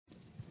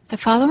The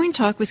following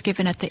talk was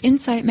given at the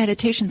Insight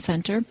Meditation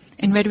Center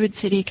in Redwood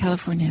City,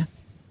 California.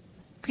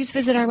 Please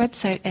visit our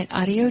website at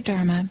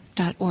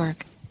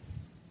audiodharma.org.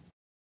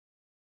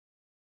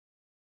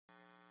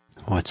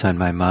 What's on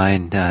my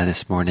mind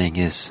this morning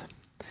is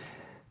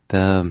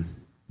the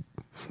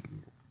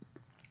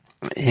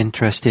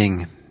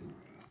interesting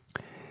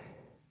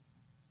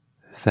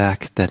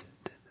fact that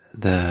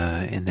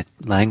in the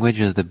language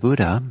of the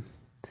Buddha,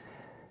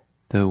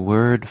 the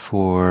word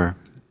for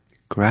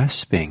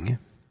grasping,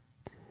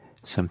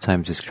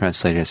 sometimes it's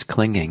translated as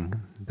clinging,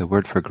 the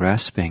word for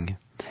grasping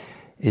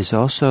is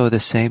also the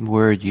same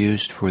word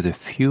used for the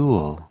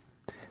fuel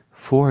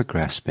for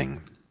grasping.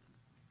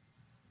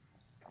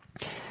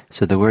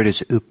 So the word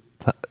is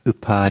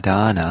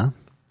upadana,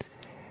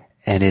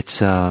 and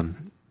it's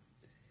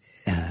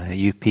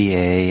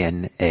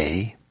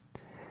U-P-A-N-A,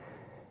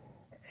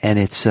 and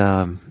it's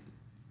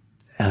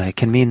it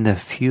can mean the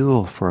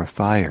fuel for a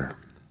fire,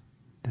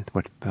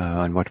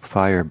 on what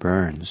fire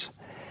burns.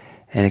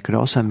 And it could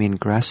also mean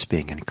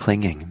grasping and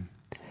clinging.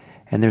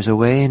 And there's a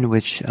way in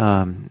which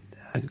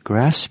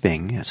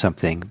grasping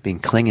something, being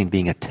clinging,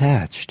 being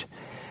attached,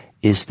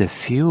 is the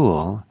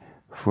fuel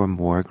for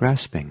more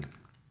grasping.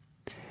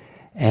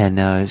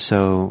 And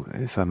so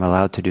if I'm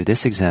allowed to do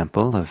this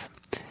example of,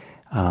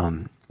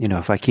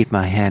 if I keep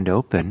my hand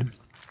open,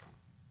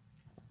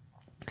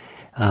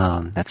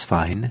 that's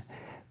fine.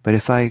 But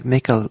if I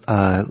make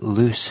a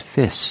loose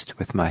fist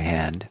with my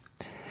hand,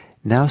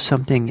 now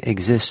something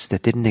exists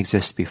that didn't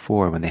exist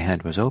before when the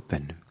hand was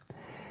open.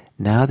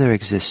 Now there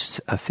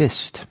exists a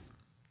fist.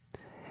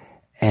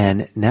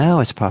 And now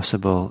it's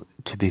possible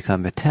to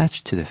become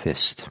attached to the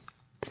fist.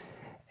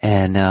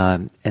 And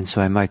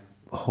so I might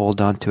hold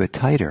on to it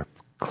tighter,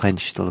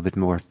 clenched a little bit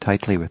more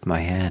tightly with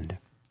my hand.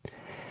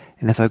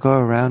 And if I go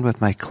around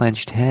with my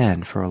clenched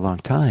hand for a long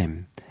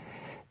time,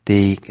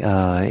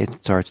 it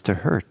starts to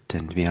hurt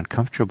and be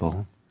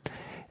uncomfortable.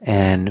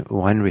 And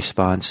one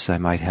response I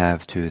might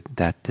have to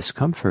that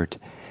discomfort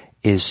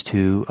is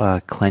to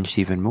clench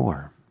even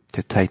more,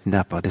 to tighten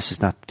up. Oh,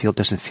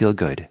 doesn't feel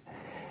good.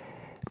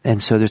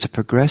 And so there's a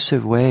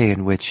progressive way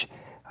in which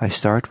I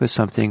start with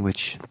something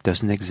which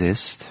doesn't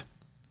exist.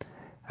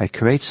 I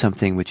create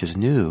something which is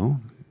new,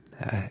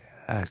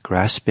 a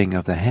grasping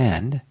of the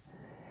hand.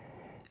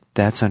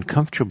 That's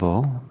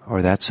uncomfortable,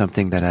 or that's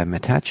something that I'm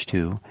attached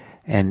to.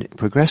 And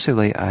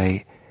progressively,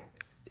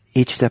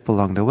 each step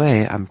along the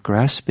way, I'm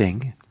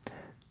grasping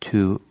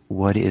to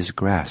what is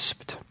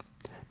grasped.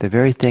 The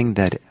very thing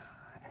that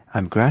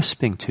I'm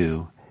grasping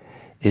to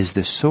is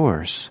the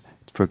source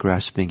for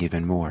grasping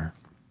even more.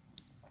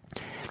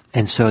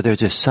 And so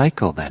there's a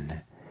cycle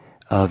then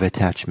of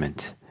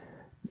attachment.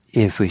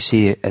 If we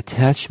see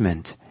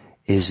attachment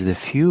is the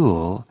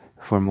fuel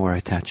for more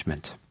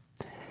attachment.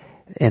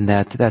 And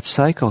that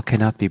cycle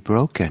cannot be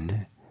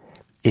broken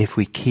if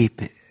we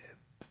keep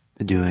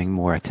doing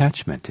more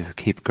attachment, if we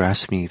keep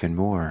grasping even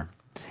more.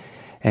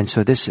 And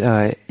so this,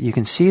 you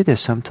can see this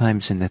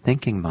sometimes in the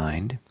thinking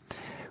mind,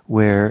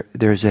 where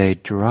there's a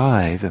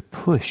drive, a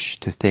push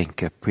to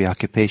think, a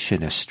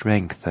preoccupation, a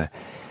strength,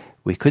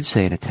 we could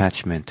say an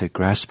attachment, a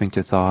grasping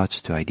to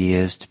thoughts, to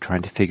ideas, to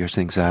trying to figure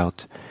things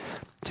out,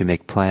 to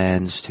make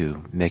plans,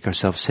 to make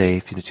ourselves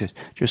safe,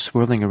 just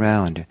swirling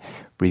around,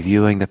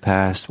 reviewing the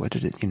past,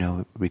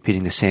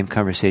 repeating the same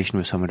conversation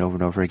with someone over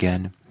and over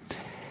again.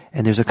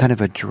 And there's a kind of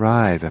a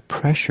drive, a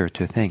pressure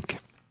to think.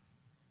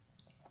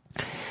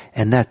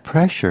 And that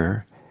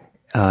pressure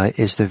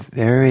is the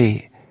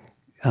very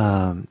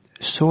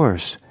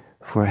source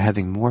for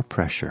having more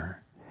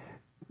pressure.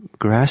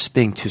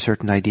 Grasping to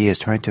certain ideas,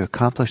 trying to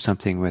accomplish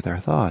something with our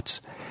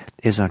thoughts,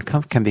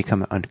 can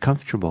become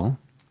uncomfortable.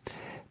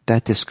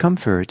 That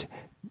discomfort,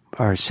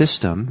 our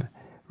system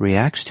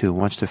reacts to,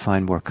 wants to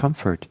find more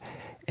comfort.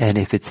 And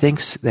if it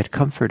thinks that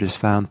comfort is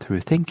found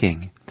through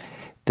thinking,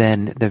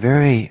 then the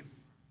very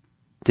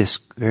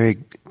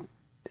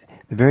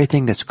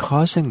thing that's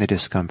causing the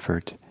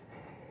discomfort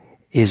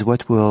is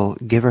what we'll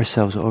give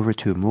ourselves over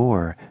to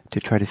more to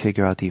try to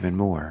figure out even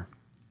more.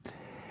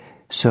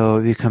 So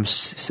it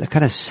becomes a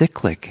kind of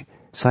cyclic,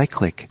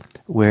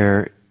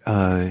 where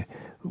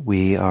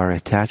we are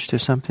attached to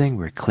something,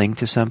 we cling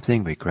to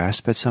something, we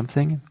grasp at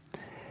something,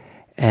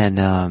 and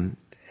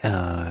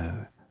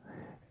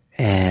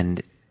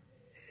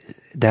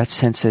that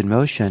sets in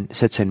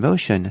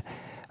motion,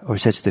 or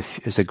sets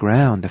as a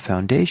ground, the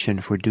foundation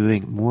for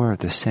doing more of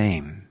the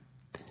same.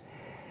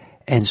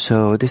 And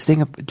so this thing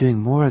of doing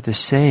more of the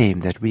same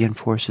that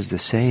reinforces the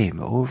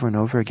same over and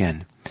over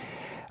again,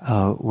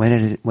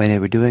 when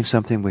we're doing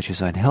something which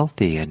is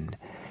unhealthy and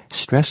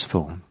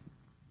stressful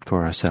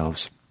for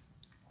ourselves,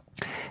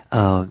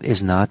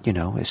 is not,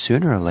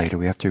 sooner or later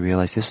we have to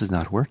realize this is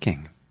not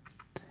working.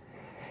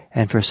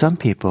 And for some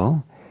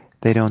people,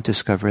 they don't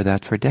discover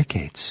that for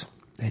decades.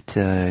 It's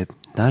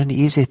not an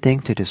easy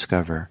thing to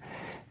discover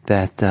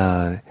that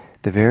the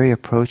very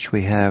approach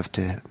we have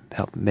to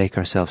help make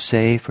ourselves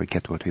safe or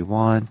get what we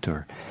want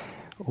or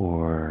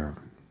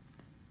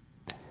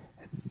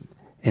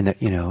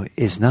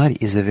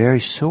is the very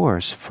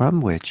source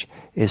from which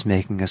is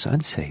making us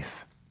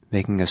unsafe,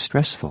 making us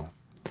stressful.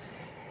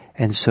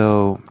 And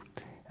so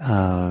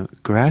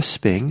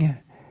grasping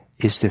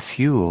is the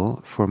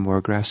fuel for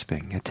more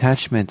grasping.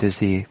 Attachment is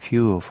the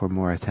fuel for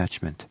more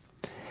attachment.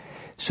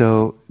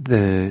 So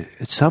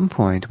at some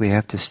point we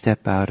have to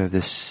step out of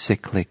this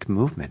cyclic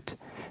movement.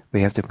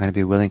 We have to kind of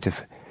be willing to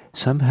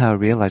somehow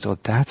realize, oh,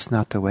 that's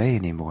not the way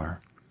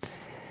anymore.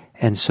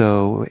 And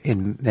so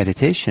in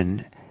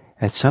meditation,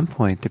 at some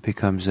point it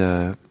becomes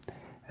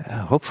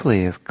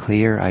hopefully a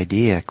clear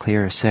idea, a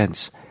clear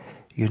sense.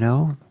 You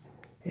know,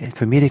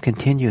 for me to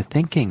continue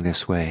thinking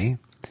this way,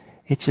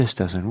 it just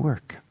doesn't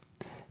work.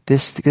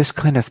 This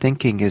kind of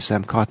thinking is,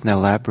 I'm caught in a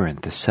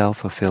labyrinth, a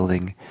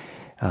self-fulfilling,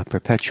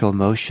 perpetual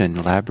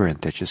motion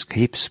labyrinth that just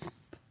keeps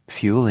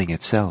fueling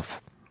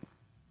itself.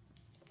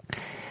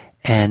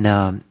 And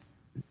I'm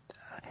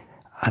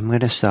going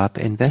to stop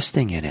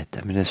investing in it.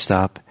 I'm going to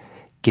stop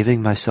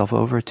giving myself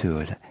over to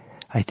it.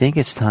 I think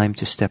it's time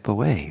to step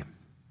away.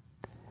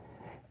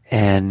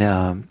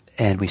 And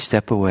we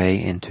step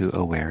away into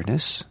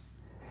awareness,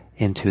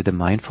 into the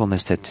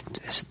mindfulness that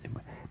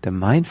the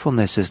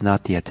mindfulness is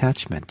not the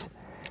attachment.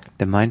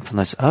 The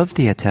mindfulness of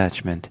the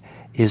attachment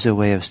is a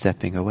way of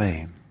stepping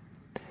away.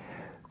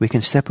 We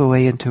can step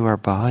away into our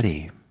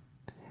body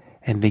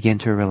and begin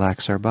to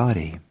relax our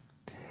body.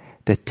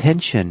 The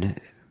tension,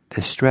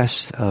 the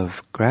stress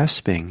of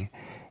grasping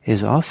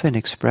is often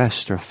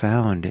expressed or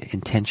found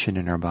in tension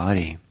in our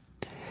body.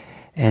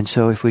 And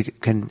so if we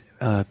can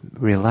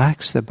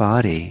relax the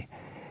body,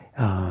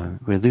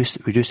 reduce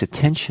the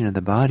tension in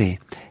the body,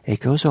 it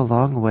goes a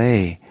long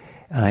way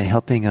in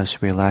helping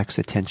us relax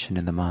the tension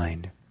in the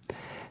mind.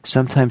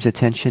 Sometimes the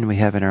tension we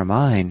have in our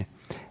mind,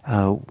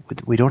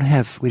 we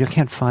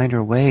can't find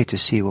our way to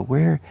see, well,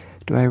 where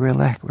do I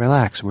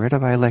relax? Where do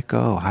I let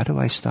go? How do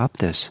I stop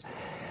this?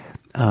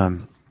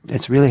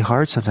 It's really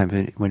hard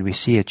sometimes when we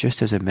see it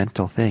just as a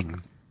mental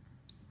thing.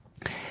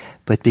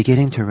 But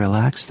beginning to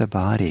relax the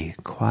body,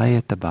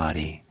 quiet the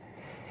body,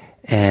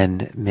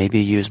 and maybe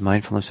use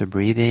mindfulness of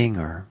breathing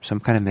or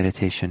some kind of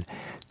meditation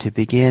to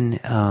begin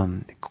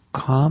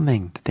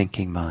calming the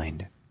thinking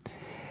mind.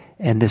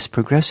 And this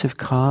progressive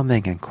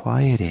calming and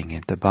quieting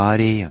of the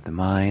body, of the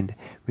mind,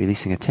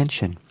 releasing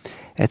attention,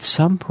 at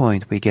some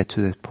point we get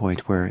to the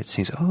point where it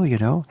seems, oh, you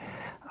know,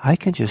 I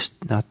can just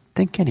not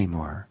think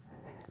anymore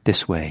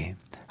this way.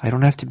 I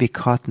don't have to be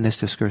caught in this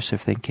discursive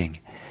thinking.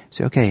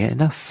 So, okay,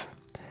 enough.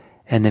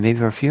 And then maybe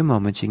for a few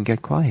moments you can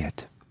get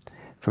quiet.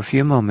 For a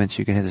few moments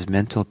you can have this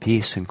mental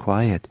peace and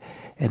quiet,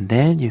 and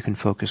then you can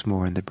focus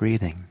more on the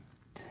breathing.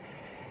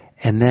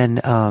 And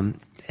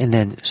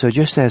then, so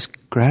just as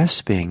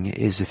grasping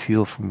is the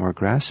fuel for more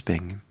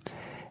grasping,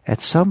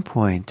 at some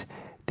point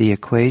the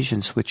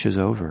equation switches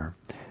over.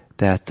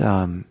 That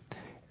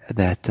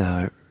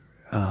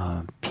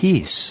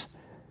peace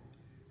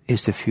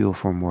is the fuel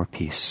for more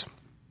peace.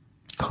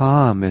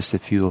 Calm is the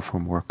fuel for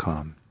more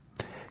calm.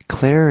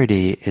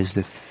 Clarity is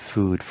the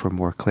food for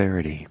more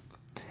clarity.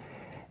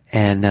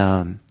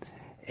 And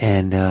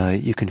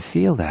you can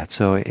feel that.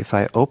 So if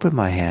I open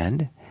my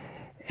hand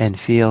and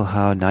feel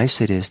how nice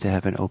it is to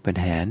have an open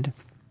hand,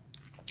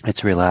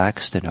 it's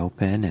relaxed and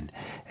open and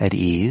at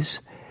ease,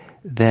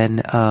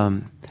 then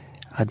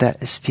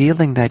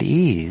feeling that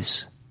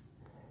ease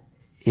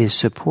is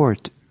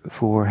support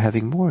for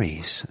having more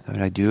ease.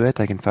 When I do it,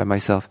 I can find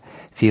myself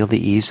feel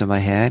the ease of my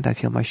hand. I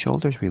feel my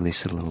shoulders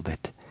release a little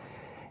bit,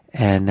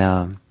 and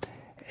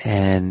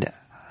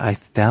I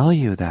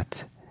value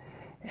that,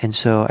 and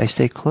so I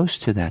stay close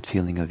to that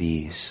feeling of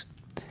ease.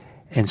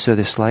 And so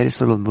the slightest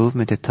little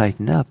movement to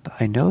tighten up,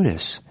 I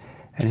notice,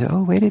 and I say,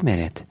 oh, wait a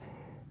minute,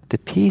 the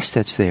peace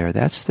that's there,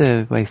 that's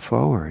the way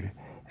forward.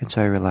 And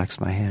so I relax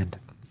my hand.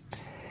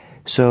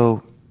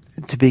 So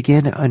to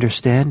begin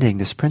understanding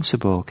this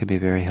principle can be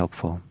very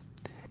helpful.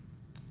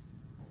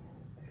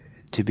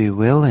 To be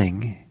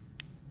willing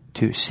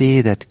to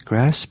see that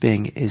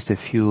grasping is the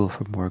fuel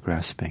for more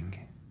grasping.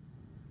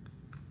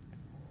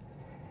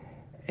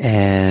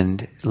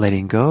 And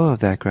letting go of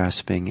that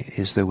grasping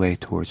is the way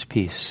towards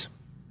peace.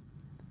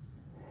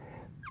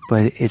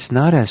 But it's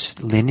not a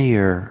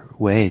linear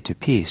way to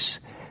peace.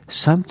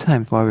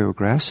 Sometimes while we were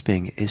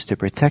grasping is to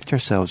protect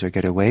ourselves or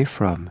get away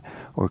from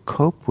or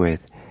cope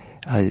with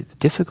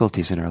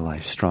difficulties in our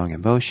life, strong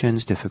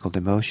emotions, difficult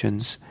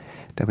emotions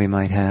that we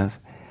might have.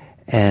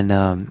 And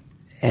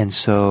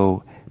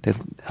so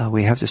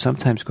we have to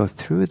sometimes go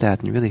through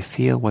that and really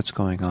feel what's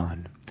going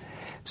on.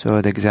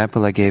 So the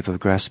example I gave of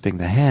grasping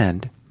the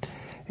hand,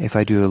 if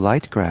I do a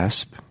light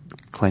grasp,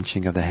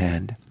 clenching of the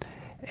hand,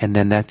 and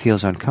then that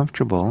feels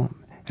uncomfortable,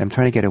 and I'm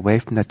trying to get away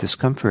from that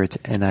discomfort,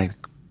 and I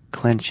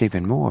clench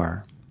even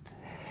more.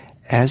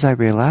 As I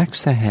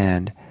relax the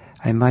hand,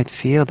 I might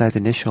feel that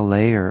initial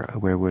layer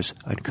where it was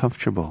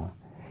uncomfortable,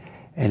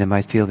 and it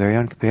might feel very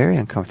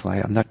uncomfortable.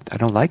 I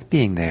don't like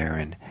being there,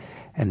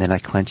 and then I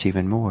clench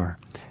even more.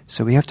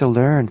 So we have to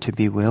learn to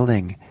be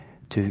willing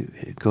to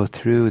go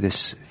through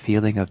this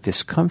feeling of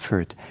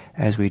discomfort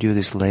as we do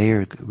this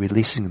layer,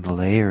 releasing the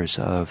layers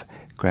of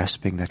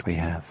grasping that we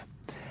have,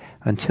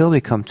 until we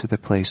come to the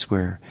place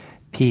where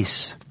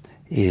peace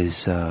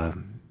is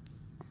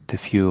the the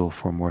fuel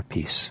for more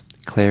peace.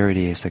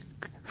 Clarity is the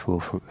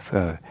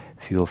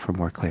fuel for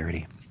more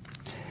clarity.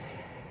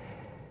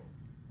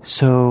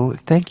 So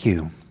thank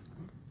you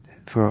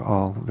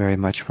very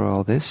much for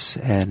all this,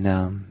 and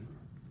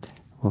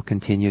we'll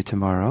continue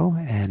tomorrow,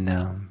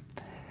 and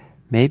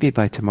maybe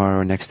by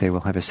tomorrow or next day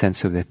we'll have a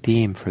sense of the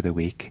theme for the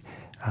week.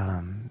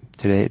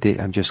 Today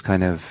I'm just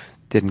kind of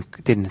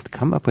didn't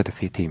come up with a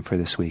theme for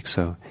this week,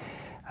 so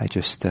I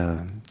just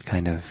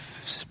kind of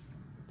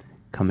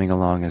coming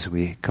along as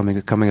we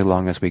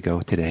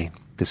go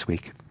this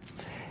week.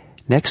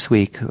 Next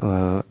week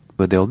there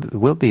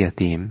will be a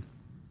theme,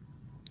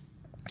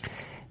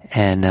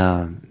 and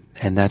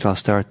that I'll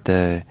start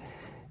the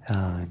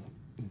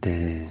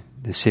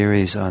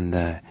series on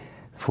the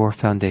 4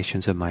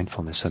 foundations of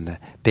mindfulness,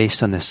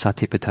 based on the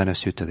Satipatthana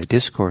Sutta, the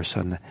discourse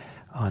on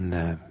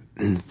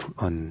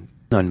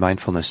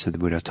mindfulness that the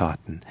Buddha taught.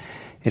 And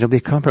it'll be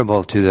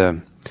comparable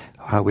to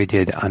how we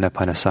did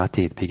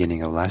Anapanasati at the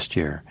beginning of last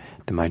year,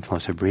 the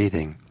mindfulness of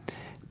breathing,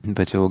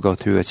 but we'll go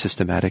through it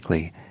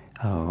systematically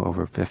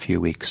over a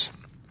few weeks.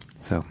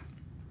 So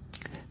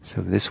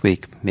this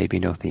week, maybe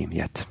no theme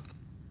yet.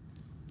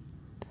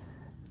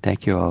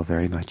 Thank you all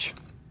very much.